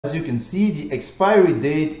As you can see, the expiry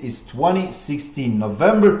date is 2016,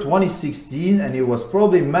 November 2016, and it was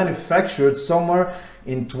probably manufactured somewhere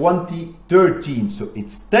in 2013. So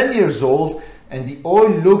it's 10 years old and the oil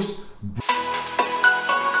looks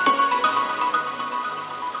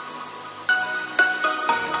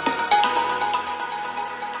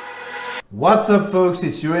What's up folks,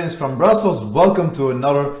 it's Uranus from Brussels. Welcome to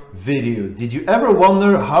another video. Did you ever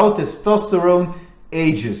wonder how testosterone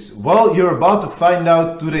ages? Well, you're about to find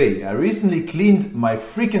out today. I recently cleaned my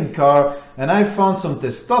freaking car and I found some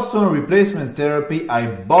testosterone replacement therapy I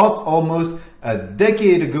bought almost a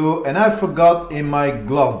decade ago and I forgot in my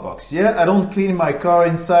glove box. Yeah, I don't clean my car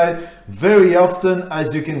inside very often,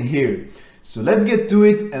 as you can hear. So let's get to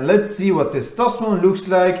it and let's see what testosterone looks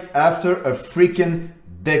like after a freaking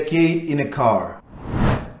decade in a car.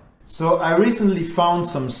 So I recently found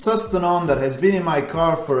some Sustanon that has been in my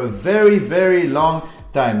car for a very long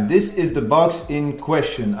time. This is the box in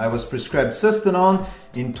question. I was prescribed Sustanon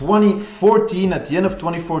in 2014, at the end of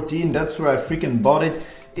 2014. That's where I freaking bought it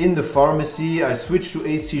in the pharmacy. I switched to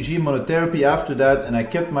HCG monotherapy after that and I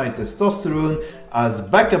kept my testosterone as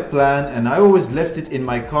backup plan, and I always left it in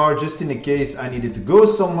my car just in case I needed to go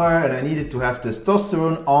somewhere and I needed to have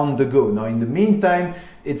testosterone on the go. Now in the meantime,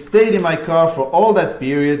 it stayed in my car for all that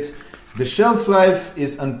period. The shelf life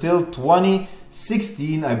is until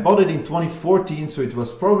 2016. I bought it in 2014, so it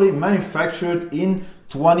was probably manufactured in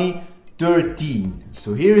 2013.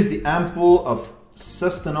 So here is the ampoule of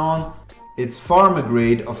Sustanon. It's pharma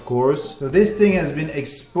grade, of course. So this thing has been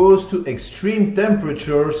exposed to extreme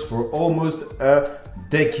temperatures for almost a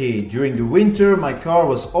decade. During the winter, my car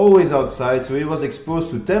was always outside, so it was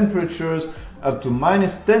exposed to temperatures up to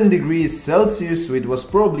 -10 degrees Celsius. So it was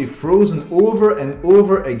probably frozen over and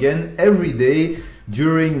over again every day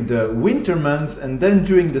during the winter months, and then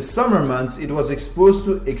during the summer months it was exposed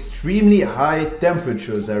to extremely high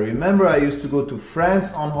temperatures. I remember I used to go to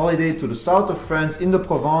France on holiday, to the south of France in the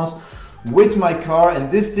Provence, with my car,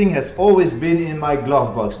 and this thing has always been in my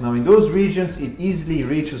glove box. Now in those regions it easily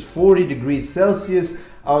reaches 40 degrees Celsius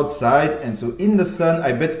outside, and so in the sun,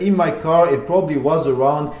 I bet in my car it probably was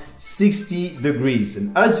around 60 degrees.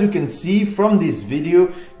 And as you can see from this video,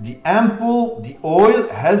 the ampoule, the oil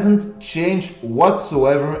hasn't changed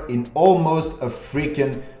whatsoever in almost a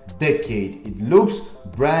freaking decade. It looks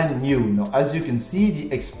brand new. Now as you can see,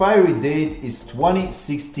 the expiry date is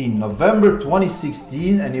 2016, November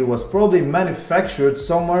 2016, and it was probably manufactured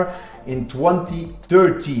somewhere in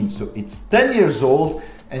 2013. So it's 10 years old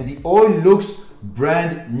and the oil looks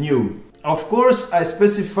brand new. Of course, I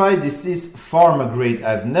specify this is pharma grade.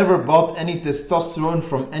 I've never bought any testosterone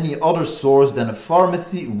from any other source than a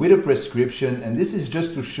pharmacy with a prescription, and this is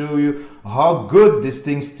just to show you how good this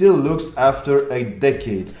thing still looks after a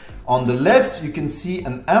decade. On the left, you can see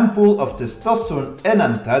an ampoule of testosterone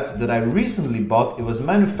enanthate that I recently bought. It was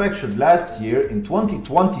manufactured last year in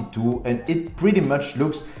 2022, and it pretty much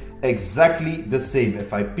looks exactly the same.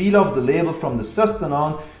 If I peel off the label from the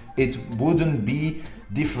Sustanon, it wouldn't be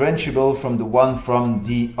differentiable from the one from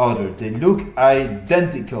the other. They look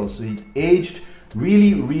identical, so it aged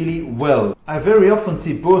really well. I very often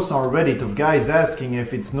see posts on Reddit of guys asking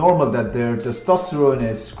if it's normal that their testosterone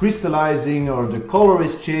is crystallizing, or the color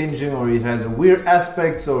is changing, or it has a weird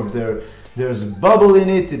aspect, or if there's a bubble in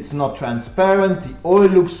it, it's not transparent, the oil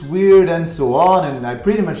looks weird, and so on. And I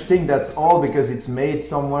pretty much think that's all because it's made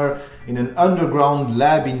somewhere in an underground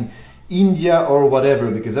lab in India or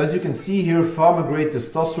whatever, because as you can see here, pharma grade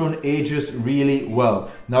testosterone ages really well.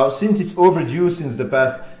 Now since it's overdue since the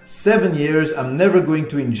past 7 years, I'm never going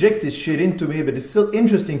to inject this shit into me, but it's still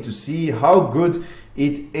interesting to see how good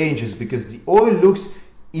it ages, because the oil looks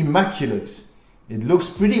immaculate. It looks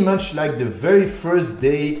pretty much like the very first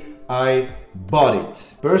day I bought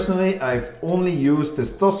it. Personally, I've only used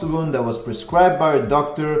testosterone that was prescribed by a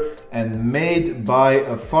doctor and made by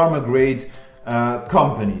a pharma grade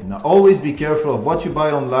company. Now always be careful of what you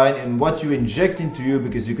buy online and what you inject into you,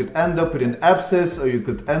 because you could end up with an abscess, or you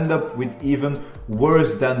could end up with even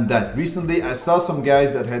worse than that. Recently I saw some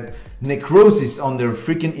guys that had necrosis on their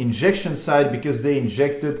freaking injection site because they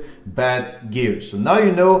injected bad gear. So now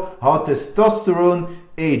you know how testosterone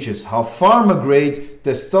ages, how pharma grade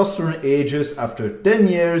testosterone ages after 10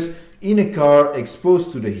 years in a car,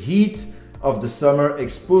 exposed to the heat of the summer,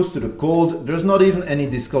 exposed to the cold. There's not even any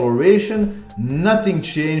discoloration, nothing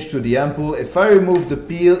changed to the ampoule. If I remove the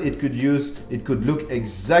peel, it could look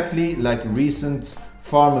exactly like recent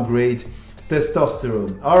pharma grade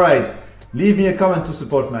testosterone. All right, leave me a comment to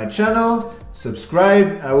support my channel,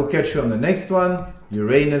 subscribe. I will catch you on the next one.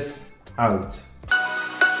 Uranus out.